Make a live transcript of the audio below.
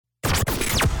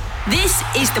This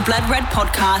is the Blood Red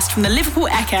podcast from the Liverpool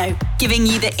Echo, giving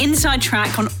you the inside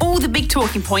track on all the big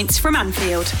talking points from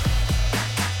Anfield.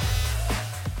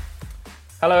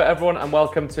 Hello everyone and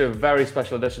welcome to a very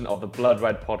special edition of the Blood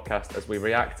Red podcast as we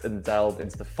react and delve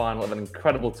into the final of an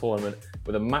incredible tournament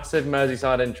with a massive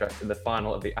Merseyside interest in the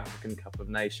final of the African Cup of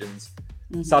Nations.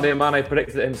 Sadio Mane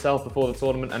predicted it himself before the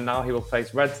tournament and now he will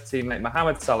face Reds teammate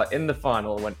Mohamed Salah in the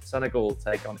final when Senegal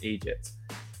take on Egypt.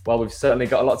 Well, we've certainly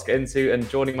got a lot to get into, and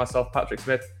joining myself, Patrick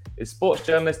Smith, is sports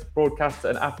journalist, broadcaster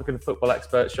and African football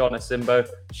expert Sean Asimbo.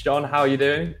 Sean, how are you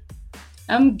doing?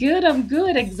 I'm good.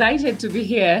 Excited to be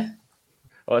here.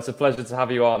 Well, it's a pleasure to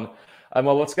have you on.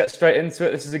 Well, let's get straight into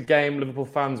it. This is a game Liverpool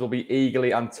fans will be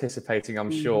eagerly anticipating, I'm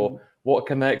sure. What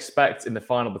can they expect in the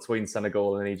final between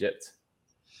Senegal and Egypt?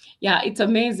 Yeah, it's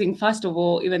amazing. First of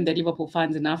all, even the Liverpool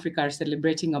fans in Africa are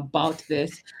celebrating about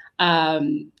this.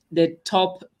 The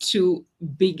top two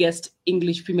biggest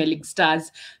English Premier League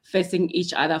stars facing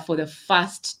each other for the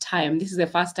first time. This is the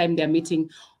first time they're meeting,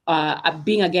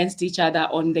 being against each other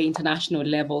on the international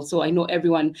level. So I know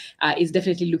everyone is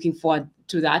definitely looking forward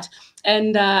to that.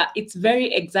 And it's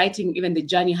very exciting, even the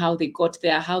journey, how they got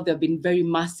there, how they've been very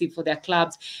massive for their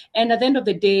clubs. And at the end of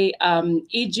the day,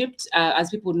 Egypt,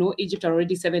 as people know, Egypt are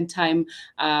already 7-time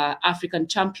African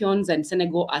champions, and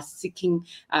Senegal are seeking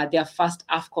their first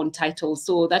AFCON title.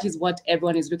 So that is what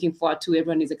everyone is looking forward to.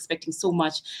 Everyone is expecting so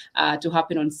much to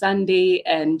happen on Sunday.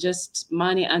 And just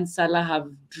Mane and Salah have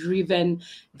driven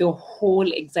the whole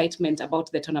excitement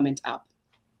about the tournament up.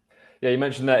 Yeah, you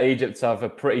mentioned that Egypt have a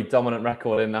pretty dominant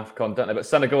record in AFCON, don't they? But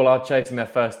Senegal are chasing their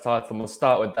first title, and we'll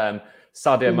start with them.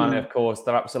 Sadio Mane, of course,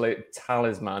 their absolute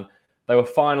talisman. They were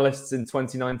finalists in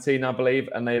 2019, I believe,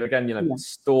 and they've again,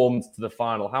 stormed to the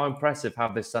final. How impressive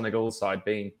have this Senegal side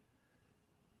been?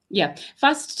 Yeah,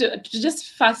 to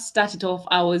just start it off,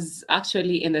 I was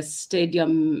actually in the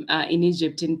stadium in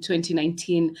Egypt in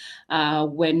 2019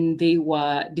 when they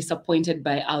were disappointed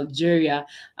by Algeria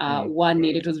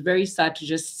 1-0. It was very sad to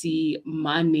just see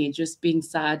Mane just being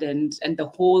sad and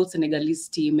the whole Senegalese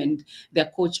team and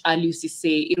their coach Aliou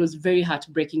Cissé. It was very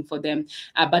heartbreaking for them.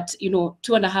 But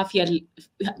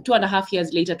 2.5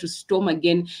 years later to storm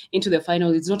again into the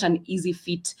final, it's not an easy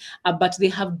feat. But they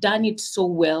have done it so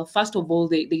well. First of all,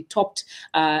 they topped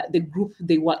the group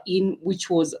they were in,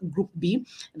 which was Group B.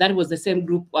 That was the same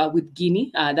group with Guinea,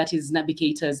 that is Naby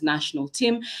Keita's national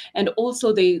team. And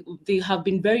also they have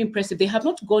been very impressive. They have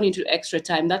not gone into extra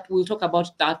time. That we'll talk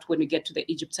about that when we get to the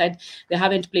Egypt side. They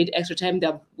haven't played extra time.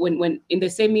 When in the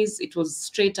semis, it was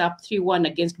straight up 3-1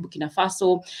 against Burkina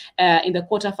Faso. In the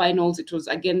quarterfinals, it was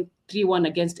again 3-1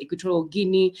 against Equatorial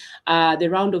Guinea, the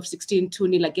round of 16,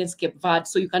 2-0 against Cape Verde.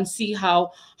 So you can see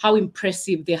how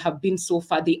impressive they have been so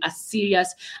far. They are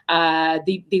serious.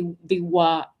 They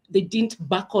didn't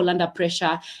buckle under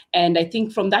pressure. And I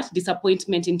think from that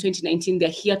disappointment in 2019, they're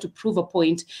here to prove a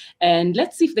point. And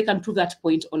let's see if they can prove that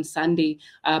point on Sunday.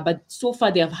 But so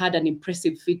far, they have had an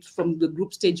impressive feat from the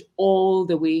group stage all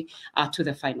the way to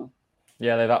the final.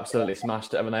 Yeah, they've absolutely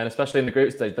smashed it, haven't they? And especially in the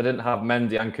group stage, they didn't have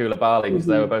Mendy and Koulibaly because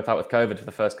they were both out with COVID for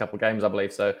the first couple of games, I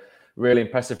believe. So really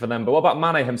impressive for them. But what about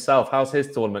Mane himself? How's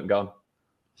his tournament gone?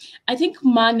 I think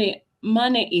Mane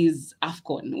is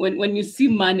AFCON. When you see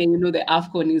Mane, the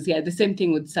AFCON is here. The same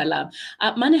thing with Salah.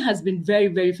 Mane has been very,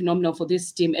 very phenomenal for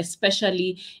this team,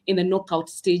 especially in the knockout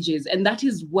stages. And that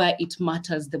is where it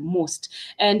matters the most.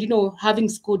 And, having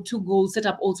scored 2 goals, set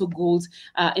up also goals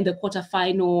in the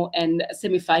quarterfinal and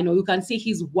semi-final, you can see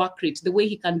his work rate, the way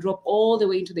he can drop all the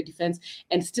way into the defense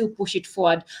and still push it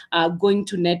forward, going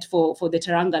to net for the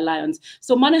Teranga Lions.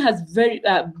 So Mane has very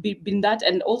been that,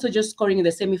 and also just scoring in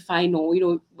the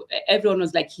semi-final, everyone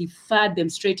was like, he fired them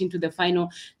straight into the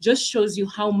final. Just shows you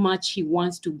how much he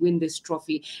wants to win this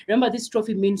trophy. Remember, this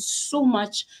trophy means so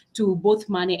much to both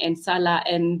Mane and Salah.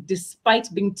 And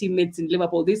despite being teammates in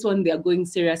Liverpool, this one, they are going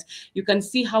serious. You can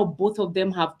see how both of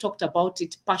them have talked about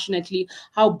it passionately,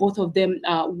 how both of them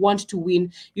want to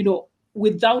win.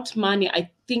 Without Mane, I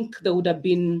think there would have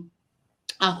been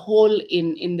a hole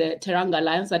in the Teranga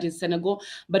Alliance, that is Senegal,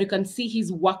 but you can see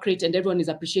his work rate and everyone is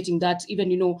appreciating that,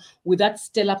 even, with that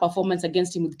stellar performance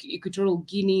against him with Equatorial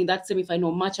Guinea, that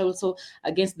semi-final match also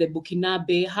against the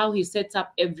Burkinabe, how he sets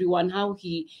up everyone, how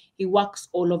he works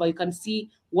all over. You can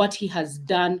see what he has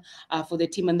done for the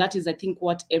team, and that is, I think,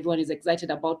 what everyone is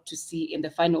excited about to see in the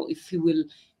final, if he will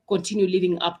continue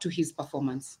living up to his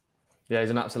performance. Yeah, he's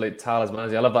an absolute talisman,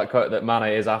 isn't he? I love that quote that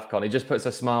Mane is AFCON. He just puts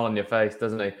a smile on your face,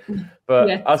 doesn't he? But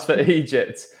as for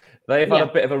Egypt, they've had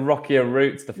a bit of a rockier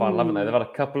route to the final, haven't they? They've had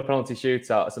a couple of penalty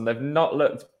shootouts and they've not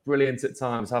looked brilliant at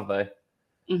times, have they?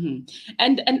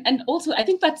 And also, I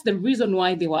think that's the reason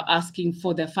why they were asking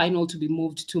for the final to be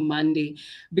moved to Monday,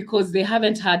 because they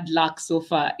haven't had luck so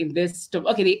far in this.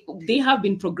 Okay, they have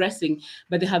been progressing,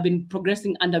 but they have been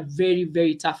progressing under very,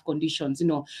 very tough conditions.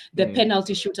 The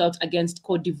penalty shootout against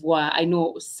Cote d'Ivoire. I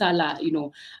know Salah,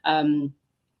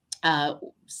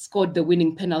 scored the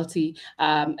winning penalty,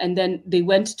 and then they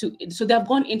have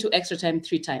gone into extra time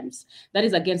 3 times. That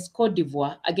is against Cote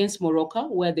d'Ivoire, against Morocco,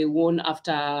 where they won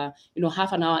after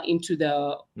half an hour into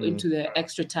the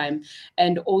extra time,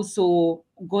 and also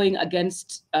going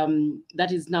against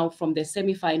that is now from the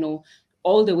semi-final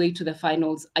all the way to the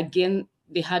finals. Again,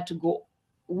 they had to go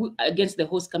against the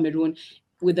host Cameroon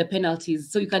with the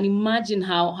penalties. So you can imagine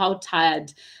how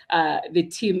tired the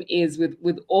team is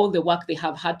with all the work they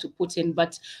have had to put in.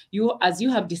 But as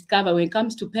you have discovered, when it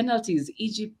comes to penalties,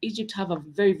 Egypt have a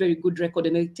very, very good record,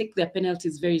 and they take their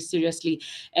penalties very seriously.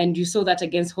 And you saw that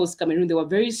against host Cameroon. They were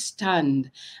very stunned,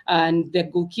 and the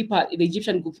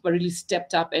Egyptian goalkeeper really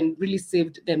stepped up and really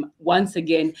saved them once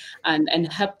again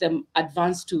and helped them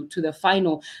advance to the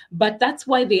final. But that's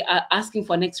why they are asking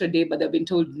for an extra day, but they've been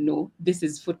told, no, this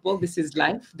is football, this is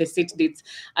life. The set dates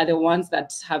are the ones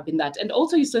that have been that. And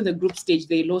also you saw in the group stage,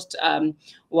 they lost to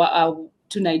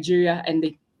Nigeria, and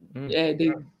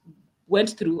they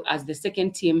went through as the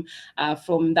second team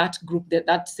from that group,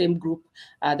 that same group.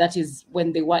 That is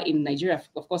when they were in Nigeria.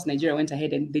 Of course, Nigeria went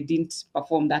ahead and they didn't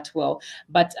perform that well.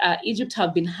 But Egypt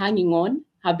have been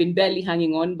barely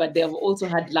hanging on, but they have also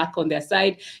had luck on their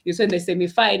side. You saw in the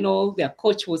semi-final, their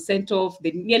coach was sent off.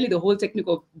 Nearly the whole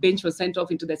technical bench was sent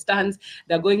off into the stands.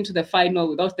 They're going into the final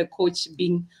without the coach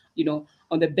being,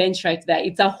 on the bench right there.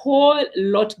 It's a whole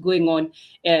lot going on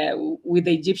with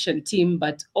the Egyptian team.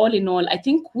 But all in all, I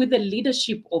think with the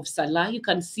leadership of Salah, you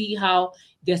can see how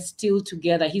they're still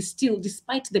together. He's still,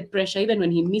 despite the pressure, even when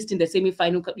he missed in the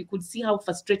semi-final, you could see how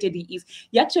frustrated he is.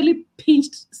 He actually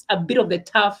pinched a bit of the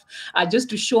turf just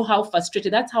to show how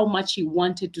frustrated. That's how much he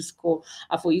wanted to score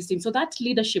for his team. So that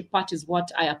leadership part is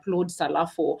what I applaud Salah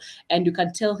for. And you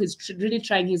can tell he's really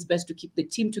trying his best to keep the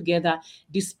team together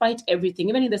despite everything.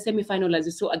 Even in the semi-final, as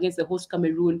you saw against the host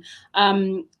Cameroon,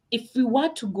 if we were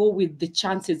to go with the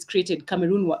chances created,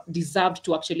 Cameroon deserved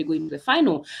to actually go into the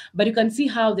final. But you can see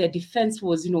how their defense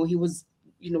was, he was,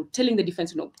 telling the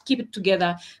defense, keep it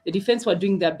together. The defense were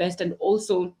doing their best. And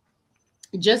also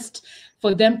just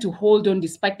for them to hold on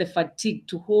despite the fatigue,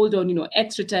 to hold on,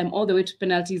 extra time all the way to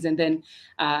penalties, and then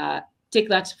take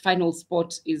that final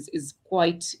spot is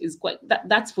quite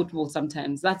that's football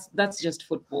sometimes. That's just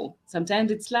football.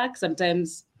 Sometimes it's luck,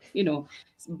 sometimes,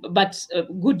 but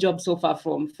good job so far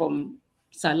from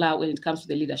Salah when it comes to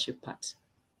the leadership part.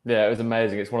 Yeah, it was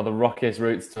amazing. It's one of the rockiest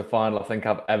routes to a final I think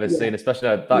I've ever seen, especially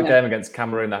that game against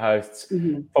Cameroon, the hosts.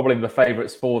 Probably the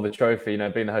favourites for the trophy,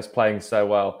 being the host, playing so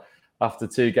well. After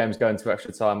 2 games going to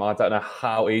extra time, I don't know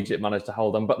how Egypt managed to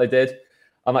hold them, but they did.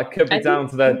 And that could be down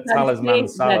to their talisman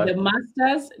Salah.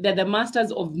 They're the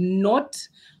masters of not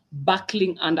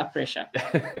buckling under pressure.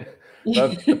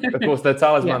 Of course, their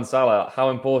talisman Salah, how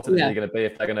important is he going to be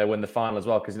if they're going to win the final as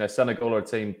well? Because, Senegal are a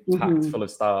team packed full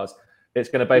of stars. It's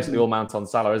going to basically all mount on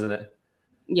Salah, isn't it?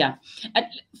 Yeah.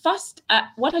 First,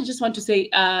 what I just want to say,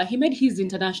 he made his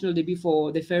international debut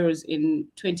for the Pharaohs in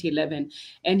 2011,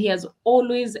 and he has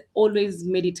always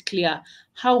made it clear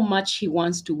how much he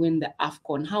wants to win the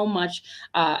AFCON, how much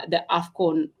the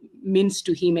AFCON means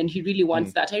to him, and he really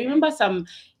wants that. I remember some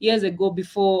years ago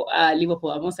before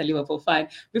Liverpool, I'm also a Liverpool fan,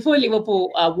 before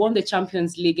Liverpool won the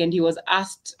Champions League, and he was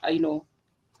asked,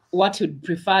 what he'd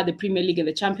prefer, the Premier League and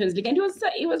the Champions League. And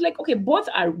he was like, okay, both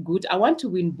are good. I want to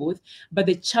win both. But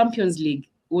the Champions League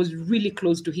was really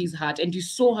close to his heart. And you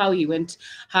saw how he went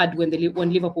hard when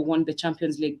Liverpool won the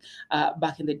Champions League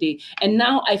back in the day. And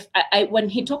now I when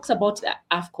he talks about the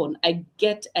AFCON, I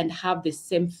get and have the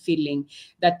same feeling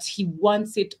that he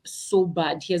wants it so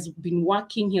bad. He has been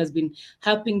working. He has been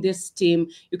helping this team.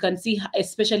 You can see,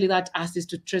 especially that assist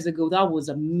to Trezeguet. That was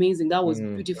amazing. That was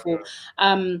beautiful.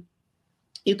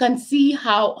 You can see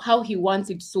how he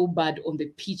wants it so bad on the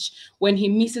pitch. When he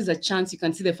misses a chance, you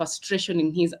can see the frustration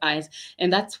in his eyes.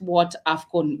 And that's what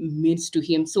AFCON means to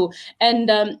him. So,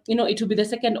 and, it will be the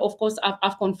second, of course,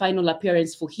 AFCON final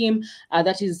appearance for him.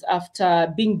 That is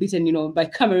after being beaten, by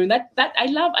Cameroon. That I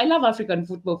love African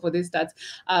football for this stats.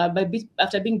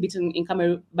 After being beaten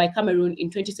by Cameroon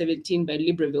in 2017 by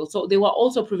Libreville. So they were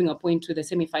also proving a point to the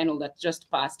semi-final that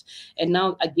just passed. And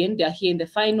now, again, they're here in the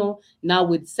final, now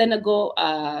with Senegal.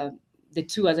 The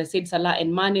two, as I said, Salah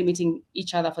and Mane meeting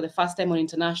each other for the first time on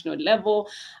international level.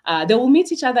 They will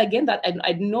meet each other again. That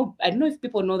I don't know if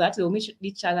people know that they will meet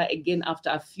each other again after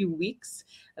a few weeks.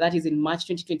 That is in March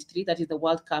 2023. That is the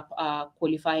World Cup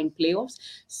qualifying playoffs.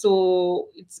 So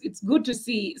it's good to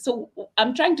see. So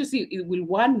I'm trying to see, will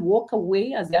one walk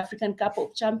away as the African Cup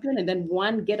of Champion and then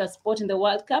one get a spot in the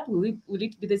World Cup? Will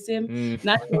it be the same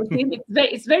national team?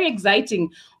 It's very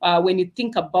exciting when you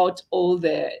think about all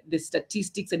the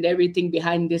statistics and everything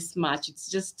behind this match. It's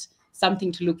just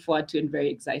something to look forward to and very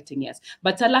exciting, yes.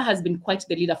 But Salah has been quite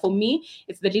the leader. For me,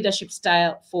 it's the leadership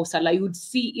style for Salah. You would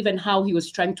see even how he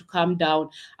was trying to calm down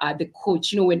the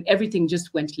coach, when everything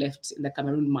just went left in the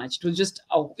Cameroon match. It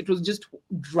was just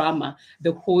drama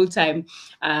the whole time.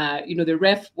 The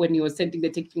ref, when he was sending the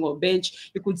technical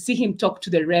bench, you could see him talk to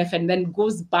the ref and then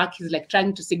goes back. He's like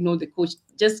trying to signal the coach,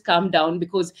 just calm down,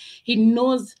 because he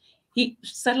knows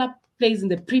Salah plays in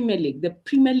the Premier League. The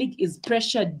Premier League is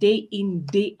pressure day in,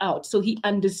 day out. So he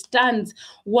understands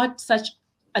what such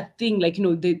a thing like,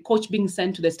 the coach being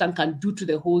sent to the stand can do to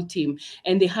the whole team.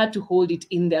 And they had to hold it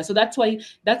in there. So that's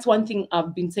one thing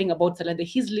I've been saying about Salah, that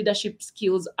his leadership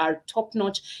skills are top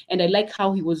notch. And I like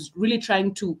how he was really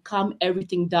trying to calm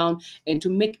everything down and to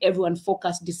make everyone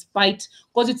focus, despite,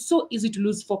 because it's so easy to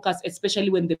lose focus, especially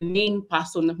when the main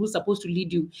person who's supposed to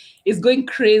lead you is going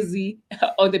crazy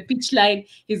on the pitch line.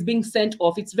 He's being sent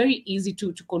off. It's very easy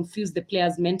to confuse the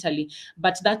players mentally.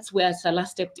 But that's where Salah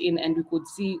stepped in, and we could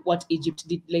see what Egypt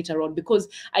did later on, because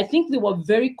I think they were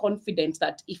very confident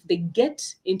that if they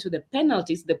get into the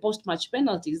penalties, the post-match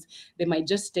penalties, they might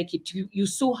just take it. You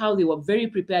saw how they were very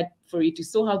prepared for it. You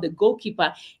saw how the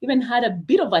goalkeeper even had a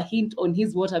bit of a hint on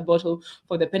his water bottle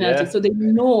for the penalty. Yeah. So they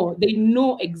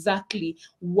know exactly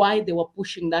why they were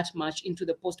pushing that match into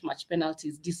the post-match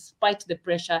penalties, despite the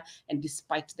pressure and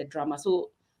despite the drama. So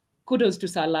kudos to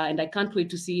Salah, and I can't wait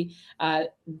to see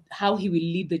how he will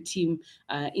lead the team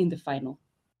in the final.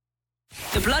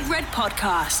 The Blood Red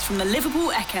Podcast from the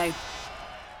Liverpool Echo.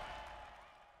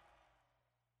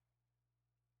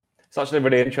 It's actually a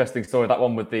really interesting story, that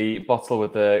one with the bottle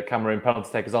with the Cameroon penalty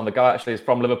takers on. The guy actually is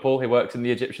from Liverpool. He works in the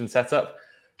Egyptian setup.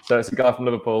 So it's a guy from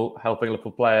Liverpool helping a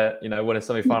Liverpool player, win a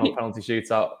semi-final penalty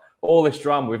shootout. All this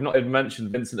drama. We've not even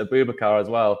mentioned Vincent Aboubakar as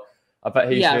well. I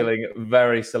bet he's feeling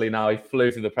very silly now. He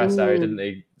flew through the press area, didn't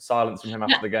he? Silence from him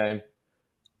after the game.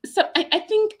 So I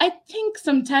think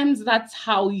sometimes that's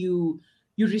how you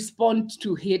respond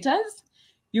to haters.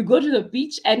 You go to the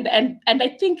pitch, and I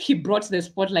think he brought the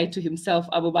spotlight to himself,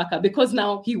 Aboubakar, because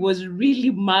now he was really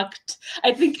marked.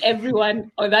 I think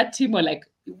everyone on that team were like,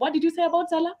 what did you say about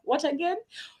Salah? What again?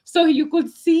 So you could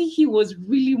see he was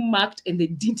really marked, and they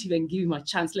didn't even give him a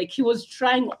chance. Like, he was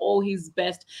trying all his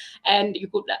best. And you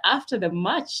could, after the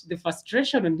match, the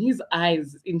frustration in his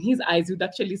eyes, you'd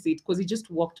actually see it, because he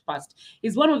just walked past.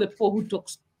 He's one of the people who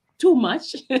talks too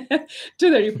much to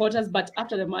the reporters, but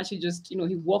after the match, he just,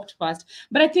 he walked past.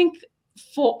 But I think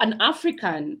for an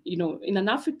African, in an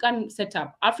African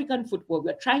setup, African football,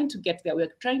 we're trying to get there.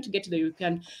 We're trying to get to the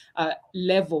European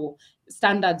level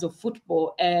standards of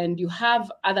football, and you have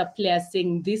other players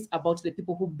saying this about the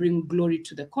people who bring glory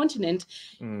to the continent.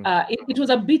 It was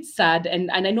a bit sad, and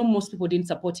I know most people didn't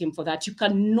support him for that. You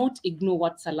cannot ignore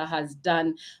what Salah has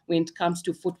done when it comes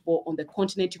to football on the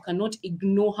continent. You cannot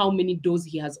ignore how many doors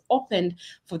he has opened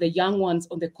for the young ones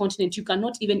on the continent. You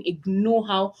cannot even ignore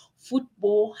how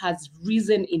football has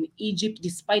risen in Egypt,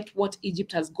 despite what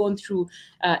Egypt has gone through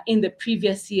in the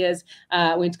previous years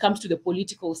when it comes to the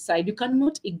political side. You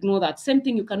cannot ignore that. Same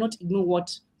thing, you cannot ignore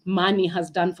what Mane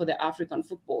has done for the African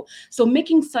football. So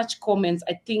making such comments,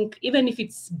 I think, even if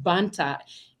it's banter,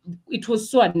 it was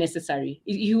so unnecessary.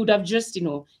 He would have just,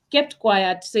 kept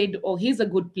quiet, said, oh, he's a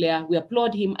good player. We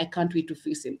applaud him. I can't wait to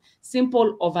face him.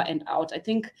 Simple, over and out. I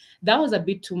think that was a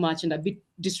bit too much and a bit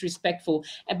disrespectful.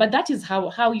 But that is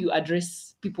how you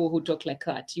address people who talk like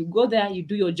that. You go there, you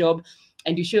do your job,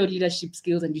 and you show your leadership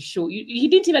skills, and you show. He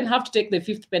didn't even have to take the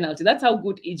fifth penalty. That's how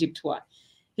good Egypt were.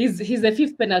 He's the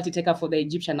fifth penalty taker for the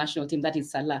Egyptian national team. That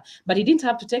is Salah. But he didn't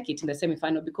have to take it in the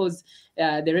semi-final, because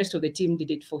the rest of the team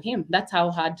did it for him. That's how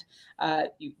hard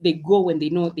they go when they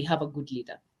know they have a good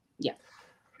leader. Yeah.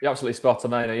 You're absolutely spot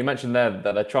on. You mentioned there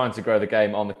that they're trying to grow the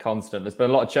game on the continent. There's been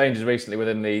a lot of changes recently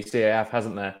within the CAF,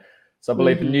 hasn't there? So I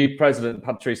believe the new president,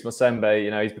 Patrice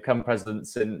Motsepe, he's become president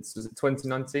since, was it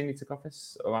 2019 he took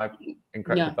office? Or am I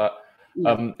incorrect with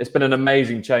that? It's been an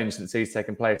amazing change since he's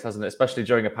taken place, hasn't it? Especially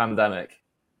during a pandemic.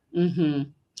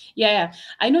 Yeah.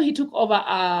 I know he took over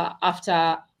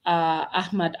after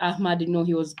Ahmad.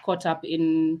 He was caught up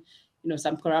in,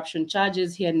 some corruption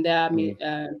charges here and there.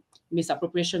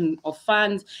 misappropriation of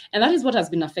funds, and that is what has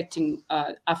been affecting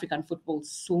African football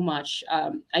so much.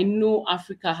 I know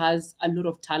Africa has a lot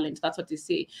of talent. That's what they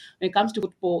say. When it comes to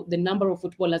football, the number of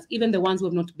footballers, even the ones who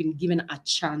have not been given a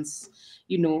chance,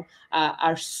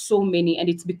 are so many, and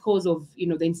it's because of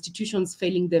the institutions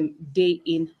failing them day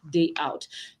in, day out.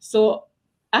 So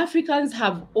Africans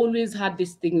have always had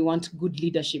this thing: we want good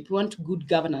leadership, we want good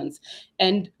governance,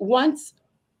 and once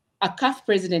a CAF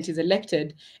president is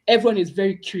elected, everyone is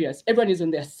very curious. Everyone is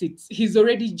on their seats. He's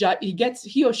already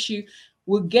he or she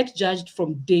will get judged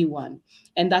from day one.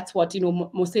 And that's what,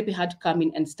 Motsepe had to come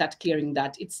in and start clearing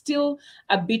that. It's still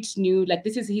a bit new. Like,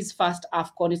 this is his first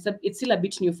AFCON. It's still a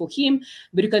bit new for him,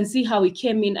 but you can see how he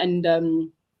came in and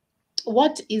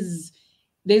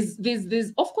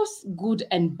there's of course good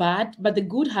and bad, but the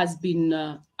good has been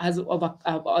has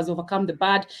overcome the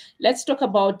bad. Let's talk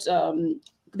about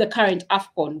the current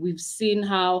AFCON. We've seen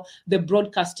how the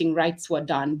broadcasting rights were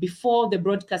done. Before, the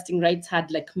broadcasting rights had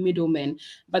like middlemen,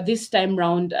 but this time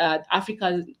round,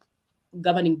 Africa's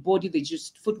governing body,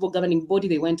 football governing body,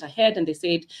 they went ahead and they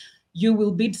said, you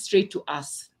will bid straight to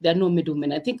us. There are no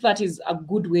middlemen. I think that is a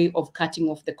good way of cutting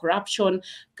off the corruption,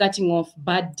 cutting off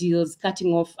bad deals,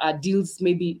 cutting off deals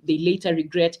maybe they later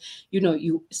regret.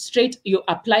 You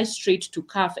apply straight to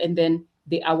CAF and then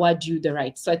they award you the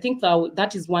rights. So I think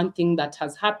that is one thing that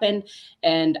has happened,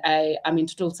 and I am in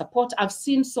total support. I've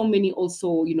seen so many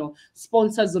also,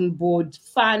 sponsors on board,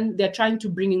 they're trying to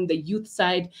bring in the youth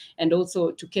side and also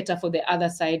to cater for the other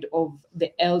side of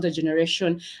the elder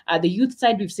generation. The youth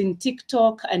side, we've seen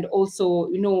TikTok, and also,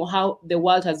 how the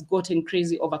world has gotten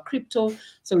crazy over crypto.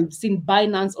 So we've seen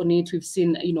Binance on it. We've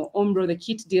seen, Umbro, the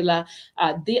kit dealer.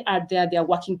 They are there. They are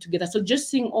working together. So just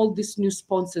seeing all these new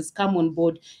sponsors come on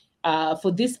board for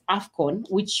this AFCON,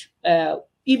 which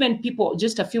even people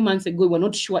just a few months ago were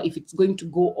not sure if it's going to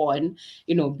go on.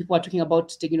 People are talking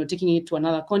about taking it to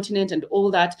another continent and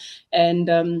all that.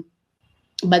 And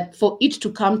but for it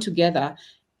to come together,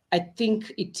 I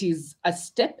think it is a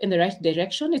step in the right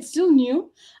direction. It's still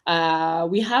new.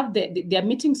 We have their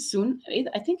meeting soon.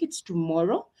 I think it's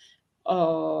tomorrow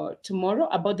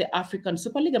about the African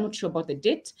Super League. I'm not sure about the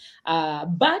date,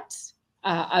 but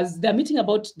as they're meeting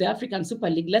about the African Super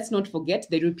League, let's not forget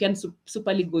the European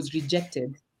Super League was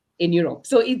rejected in Europe.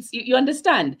 So you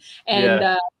understand.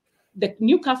 And the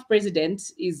new CAF president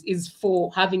is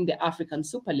for having the African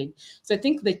Super League. So I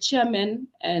think the chairman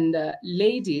and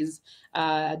ladies,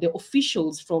 the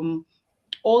officials from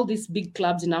all these big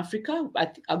clubs in Africa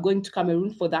are going to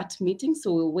Cameroon for that meeting.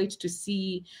 So we'll wait to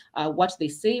see what they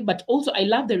say. But also, I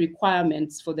love the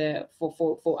requirements for a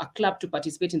club to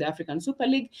participate in the African Super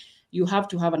League. You have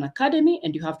to have an academy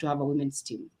and you have to have a women's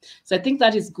team. So I think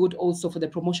that is good also for the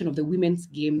promotion of the women's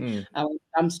game when it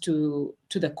comes to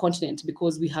the continent,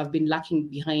 because we have been lacking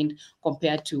behind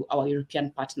compared to our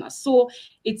European partners. So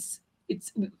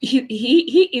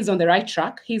he is on the right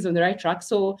track. He's on the right track.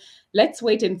 So let's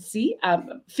wait and see.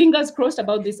 Fingers crossed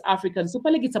about this African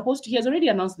Super League. He has already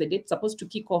announced the date. It's supposed to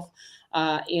kick off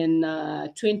in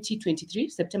 2023,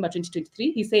 September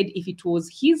 2023. He said if it was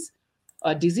his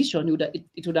decision,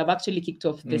 it would have actually kicked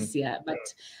off this year, but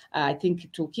I think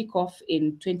it will kick off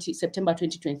in September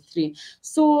 2023.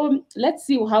 So let's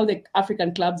see how the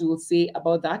African clubs will say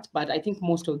about that, but I think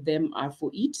most of them are for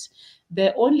it.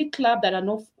 The only club that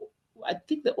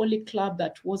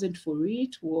wasn't for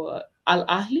it were Al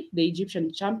Ahly, the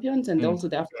Egyptian champions, and also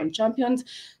the African champions.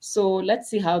 So let's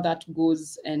see how that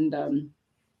goes. And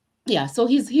so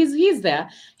he's there.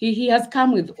 He has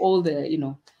come with all the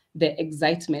the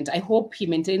excitement. I hope he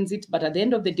maintains it, but at the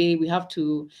end of the day,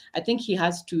 I think he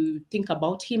has to think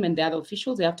about him and the other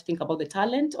officials. They have to think about the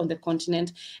talent on the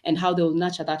continent and how they will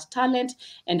nurture that talent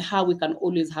and how we can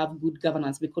always have good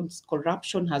governance, because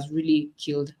corruption has really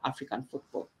killed African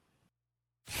football.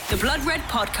 The Blood Red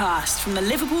Podcast from the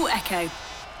Liverpool Echo.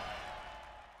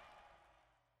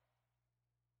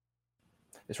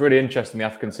 It's really interesting. The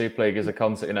African Super League as a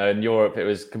concept, in Europe, it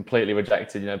was completely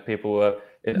rejected. People were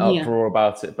in uproar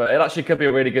about it, but it actually could be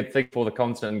a really good thing for the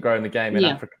continent and growing the game in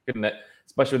Africa, couldn't it?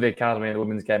 Especially with the academy and the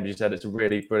women's game, as you said, it's a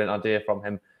really brilliant idea from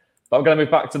him. But I'm going to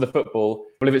move back to the football.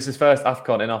 I believe it's his first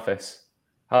AFCON in office.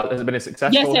 Has it been a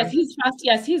success?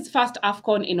 Yes, his first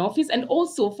AFCON in office, and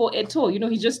also for Eto'o.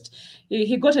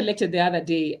 He got elected the other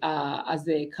day as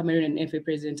the Cameroon FA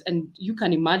president, and you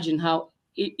can imagine how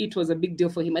it was a big deal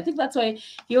for him. I think that's why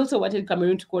he also wanted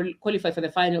Cameroon to qualify for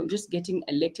the final. Just getting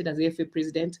elected as the FA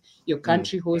president, your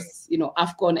country hosts,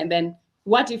 AFCON, and then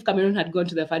what if Cameroon had gone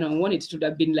to the final and won it? It would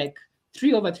have been like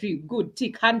 3/3, good,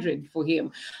 tick 100 for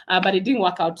him. But it didn't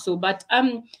work out. So, but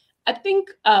I think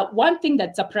one thing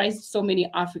that surprised so many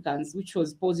Africans, which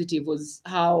was positive, was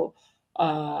how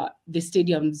the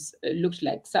stadiums looked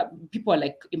like. Some people are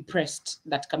like impressed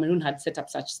that Cameroon had set up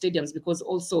such stadiums, because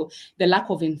also the lack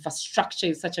of infrastructure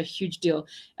is such a huge deal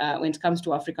when it comes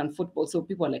to African football. So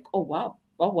people are like, oh wow,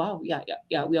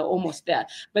 yeah, we are almost there.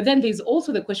 But then there's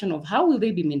also the question of how will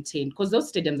they be maintained, because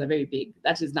those stadiums are very big.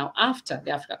 That is now after the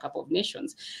Africa Cup of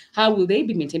Nations. How will they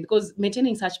be maintained? Because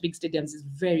maintaining such big stadiums is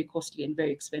very costly and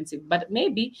very expensive. But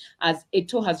maybe as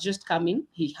Eto'o has just come in,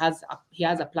 he has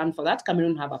a plan for that.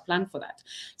 Cameroon have a plan for that.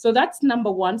 So that's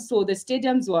number one. So the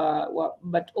stadiums were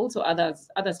but also other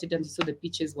stadiums. So the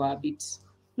pitches were a bit.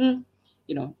 The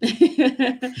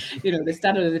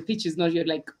standard of the pitch is not. You're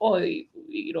like, oh,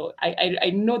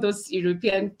 I know those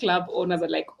European club owners are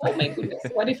like, oh my goodness,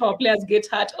 what if our players get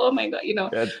hurt? Oh my God,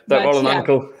 Yeah, don't roll an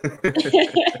ankle.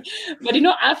 But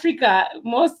Africa,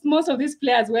 most of these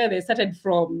players, where they started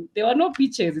from, there were no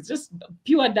pitches. It's just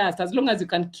pure dust, as long as you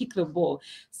can kick the ball.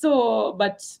 So,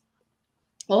 but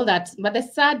all that. But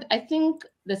I think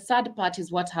the sad part is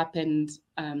what happened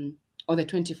on the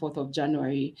 24th of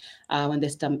January, when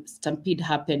the stampede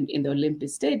happened in the Olympic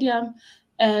Stadium.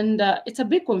 And it's a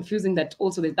bit confusing that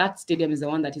also that stadium is the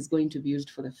one that is going to be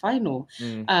used for the final.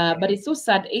 But it's so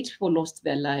sad. 8 people lost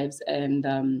their lives, and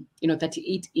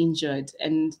 38 injured.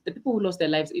 And the people who lost their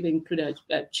lives even included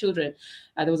children.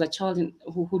 There was a child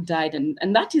who died,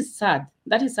 and that is sad.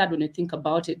 That is sad when you think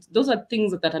about it. Those are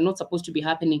things that are not supposed to be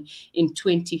happening in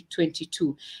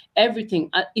 2022. Everything.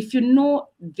 If you know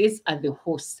these are the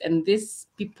hosts, and these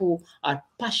people are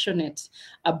passionate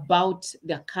about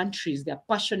their countries, they're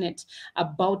passionate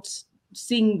about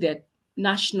seeing their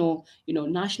national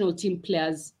team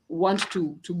players want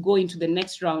to go into the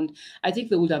next round, I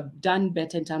think they would have done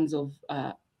better in terms of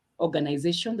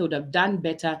organization. They would have done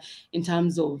better in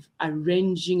terms of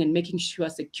arranging and making sure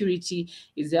security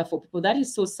is there for people. That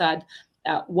is so sad.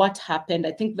 What happened,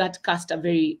 I think that cast a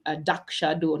very dark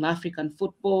shadow on African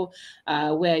football,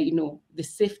 where the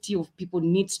safety of people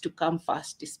needs to come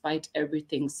first despite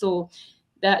everything. So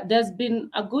there's been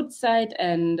a good side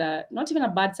and not even a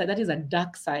bad side. That is a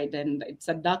dark side, and it's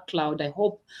a dark cloud. I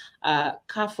hope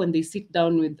CAF, when they sit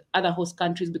down with other host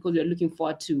countries, because we're looking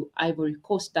forward to Ivory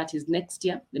Coast, that is next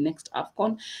year, the next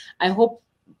AFCON. I hope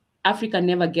Africa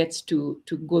never gets to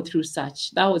go through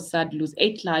such. That was sad, lose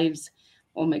 8 lives.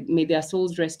 Oh my, may their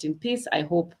souls rest in peace. I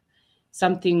hope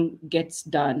something gets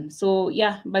done. So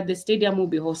yeah, but the stadium will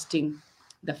be hosting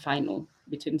the final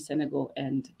between Senegal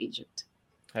and Egypt.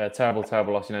 Terrible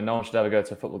loss. No one should ever go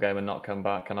to a football game and not come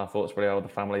back. And our thoughts really are with the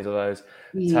families of those.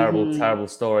 Terrible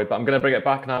story. But I'm going to bring it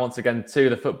back now once again to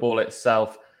the football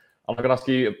itself. I'm going to ask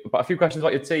you about a few questions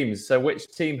about your teams. So which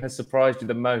team has surprised you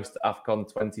the most at AFCON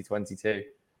 2022?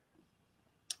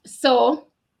 So,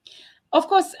 of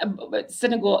course,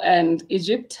 Senegal and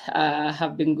Egypt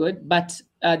have been good. But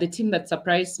the team that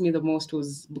surprised me the most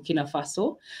was Burkina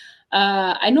Faso.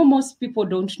 I know most people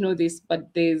don't know this,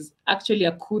 but there's actually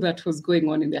a coup that was going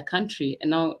on in their country,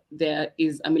 and now there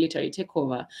is a military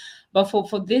takeover. But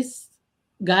for these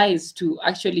guys to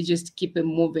actually just keep it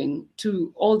moving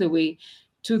to all the way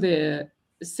to the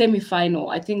semi-final,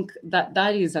 I think that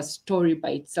is a story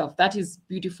by itself. That is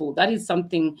beautiful. That is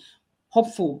something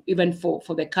hopeful even for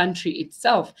the country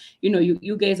itself.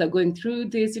 You guys are going through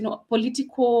this,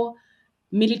 political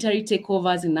military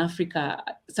takeovers in Africa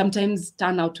sometimes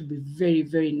turn out to be very,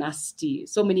 very nasty.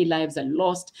 So many lives are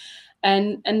lost.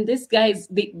 And these guys,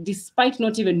 despite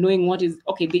not even knowing what is,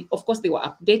 of course they were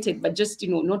updated, but just,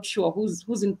 not sure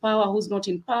who's in power, who's not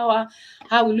in power,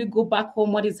 how will we go back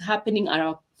home, what is happening, are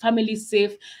our families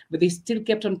safe? But they still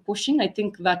kept on pushing. I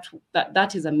think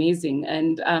that is amazing.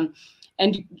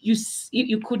 And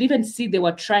you could even see they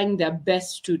were trying their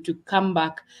best to come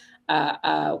back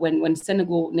when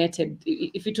Senegal netted.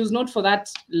 If it was not for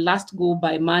that last goal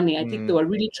by Mane, I think they were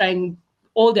really trying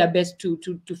all their best to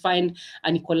find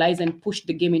an equalizer and push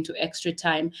the game into extra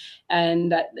time.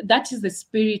 And that is the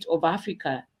spirit of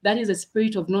Africa. That is the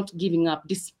spirit of not giving up,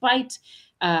 despite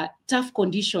tough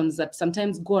conditions that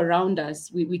sometimes go around us.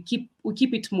 We keep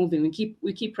it moving.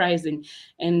 We keep rising.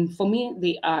 And for me,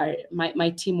 they are my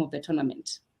team of the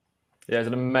tournament. Yeah, it's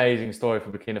an amazing story for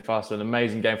Burkina Faso, an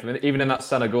amazing game for them. Even in that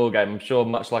Senegal game, I'm sure,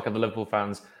 much like other Liverpool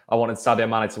fans, I wanted Sadio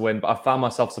Mane to win, but I found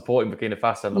myself supporting Burkina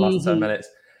Faso in the last 10 minutes.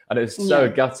 And it was so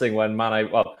gutting when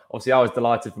Mane, well, obviously I was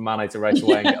delighted for Mane to race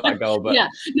away and get that goal, but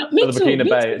for the Burkina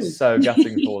Bay, it's so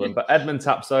gutting for them. But Edmond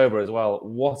Tapsoba as well,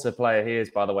 what a player he is,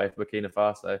 by the way, for Burkina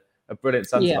Faso. A brilliant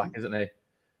centre-back, isn't he?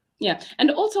 Yeah,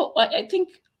 and also I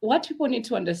think what people need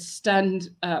to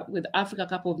understand with Africa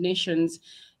Cup of Nations,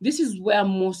 this is where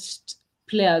most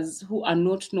players who are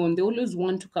not known, they always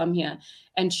want to come here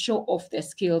and show off their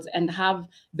skills and have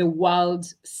the world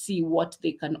see what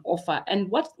they can offer. And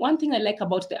one thing I like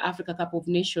about the Africa Cup of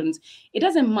Nations, it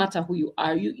doesn't matter who you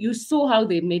are. You saw how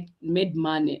they made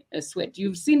Mane sweat.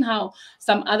 You've seen how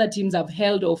some other teams have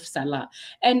held off Salah.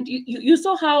 And you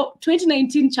saw how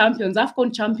 2019 champions,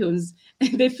 AFCON champions,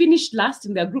 they finished last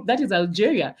in their group. That is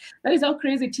Algeria. That is how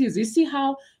crazy it is. You see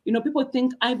how, people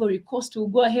think Ivory Coast will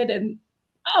go ahead and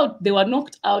out. They were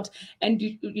knocked out. And,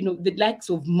 the likes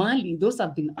of Mali, those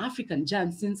have been African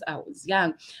giants since I was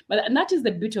young. And that is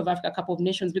the beauty of Africa Cup of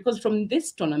Nations, because from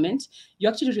this tournament, you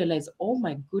actually realize, oh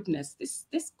my goodness,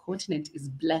 this continent is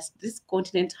blessed. This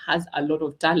continent has a lot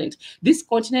of talent. This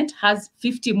continent has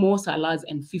 50 more Salahs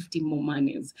and 50 more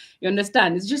Manes. You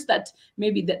understand? It's just that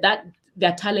maybe that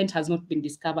their talent has not been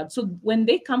discovered. So when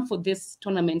they come for this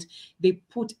tournament,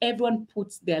 everyone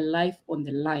puts their life on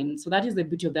the line. So that is the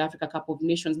beauty of the Africa Cup of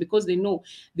Nations, because they know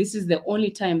this is the only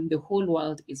time the whole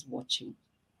world is watching.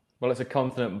 Well, it's a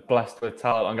continent blessed with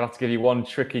talent. I'm going to have to give you one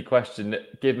tricky question.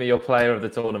 Give me your player of the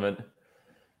tournament.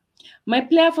 My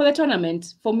player for the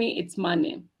tournament, for me, it's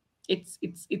Mane. It's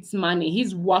Mane.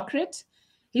 His work rate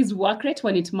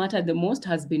when it mattered the most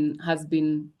has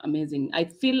been amazing. I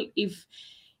feel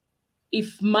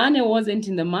if Mane wasn't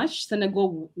in the match,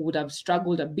 Senegal would have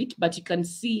struggled a bit. But you can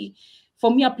see,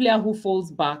 for me, a player who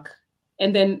falls back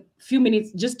and then few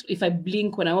minutes, just if I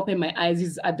blink, when I open my eyes,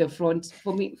 he's at the front.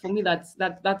 For me,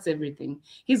 that's everything.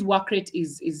 His work rate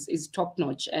is top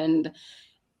notch, and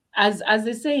as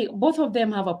they say, both of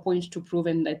them have a point to prove,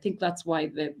 and I think that's why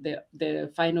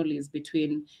the final is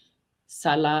between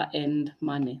Salah and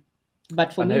Mane.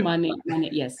 But for me, Mane,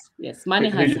 yes,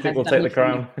 Mane has. Who do you think will take the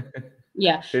crown?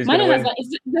 Yeah, Mane has.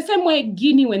 It's the same way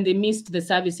Guinea, when they missed the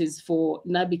services for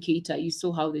Naby Keita, you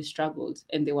saw how they struggled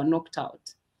and they were knocked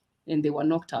out.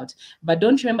 But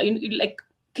don't remember, like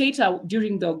Keita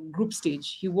during the group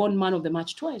stage, he won man of the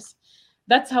match twice.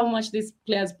 That's how much these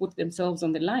players put themselves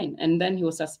on the line. And then he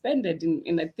was suspended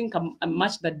in I think, a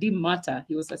match that didn't matter.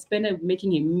 He was suspended,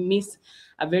 making him miss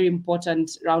a very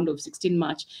important round of 16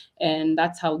 match. And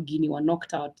that's how Guinea were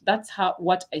knocked out. That's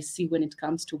what I see when it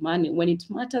comes to Mane. When it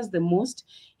matters the most,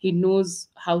 he knows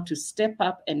how to step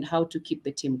up and how to keep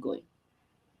the team going.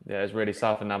 Yeah, it's really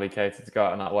sad for Naby Keita to go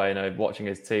out in that way, watching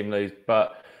his team lose.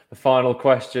 But the final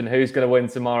question, who's going to win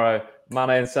tomorrow?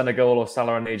 Mane in Senegal or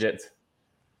Salah in Egypt?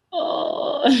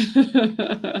 Oh,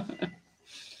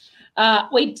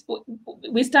 wait,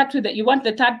 we start with you want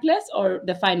the third place or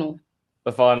the final?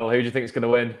 The final. Who do you think is going to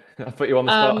win? I put you on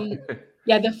the spot.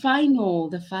 Yeah, the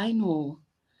final.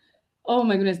 Oh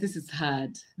my goodness, this is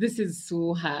hard. This is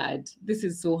so hard.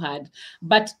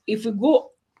 But if we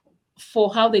go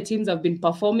for how the teams have been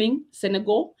performing,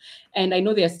 Senegal, and I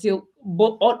know they are still,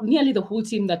 nearly the whole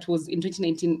team that was in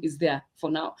 2019 is there for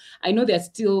now. I know they're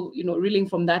still, reeling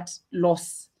from that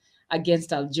loss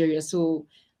against Algeria. So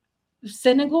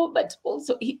Senegal, but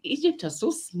also Egypt are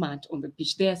so smart on the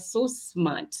pitch. They are so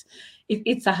smart.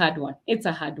 It's a hard one.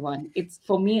 It's,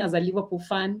 for me, as a Liverpool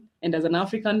fan and as an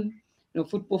African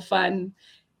football fan,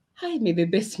 may the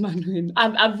best man win.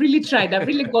 I've really tried. I've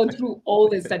really gone through all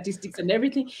the statistics and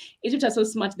everything. Egypt are so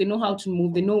smart. They know how to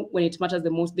move. They know when it matters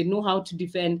the most. They know how to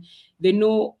defend. They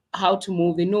know how to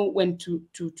move. They know when to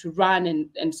run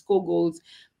and score goals.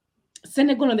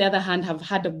 Senegal, on the other hand, have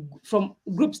had from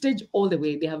group stage all the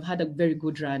way, they have had a very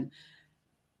good run.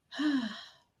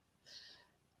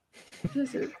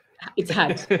 It's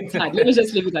hard. Let me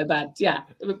just leave it like that. Yeah.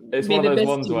 It's one of those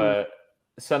ones where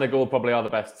Senegal probably are the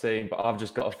best team, but I've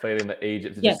just got a feeling that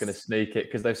Egypt are just going to sneak it,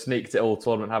 because they've sneaked it all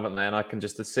tournament, haven't they? And I can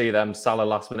just see them, Salah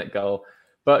last-minute goal.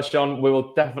 But, Sean, we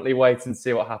will definitely wait and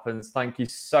see what happens. Thank you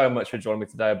so much for joining me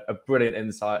today. A brilliant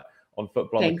insight on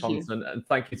football on the continent. And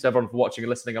thank you to everyone for watching and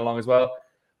listening along as well.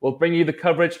 We'll bring you the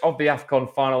coverage of the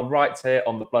AFCON final right here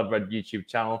on the Blood Red YouTube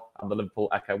channel and the Liverpool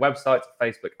Echo website,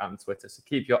 Facebook and Twitter. So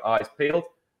keep your eyes peeled.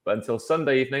 But until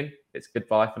Sunday evening, it's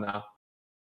goodbye for now.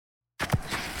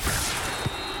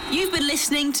 You've been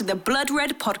listening to the Blood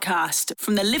Red podcast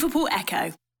from the Liverpool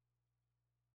Echo.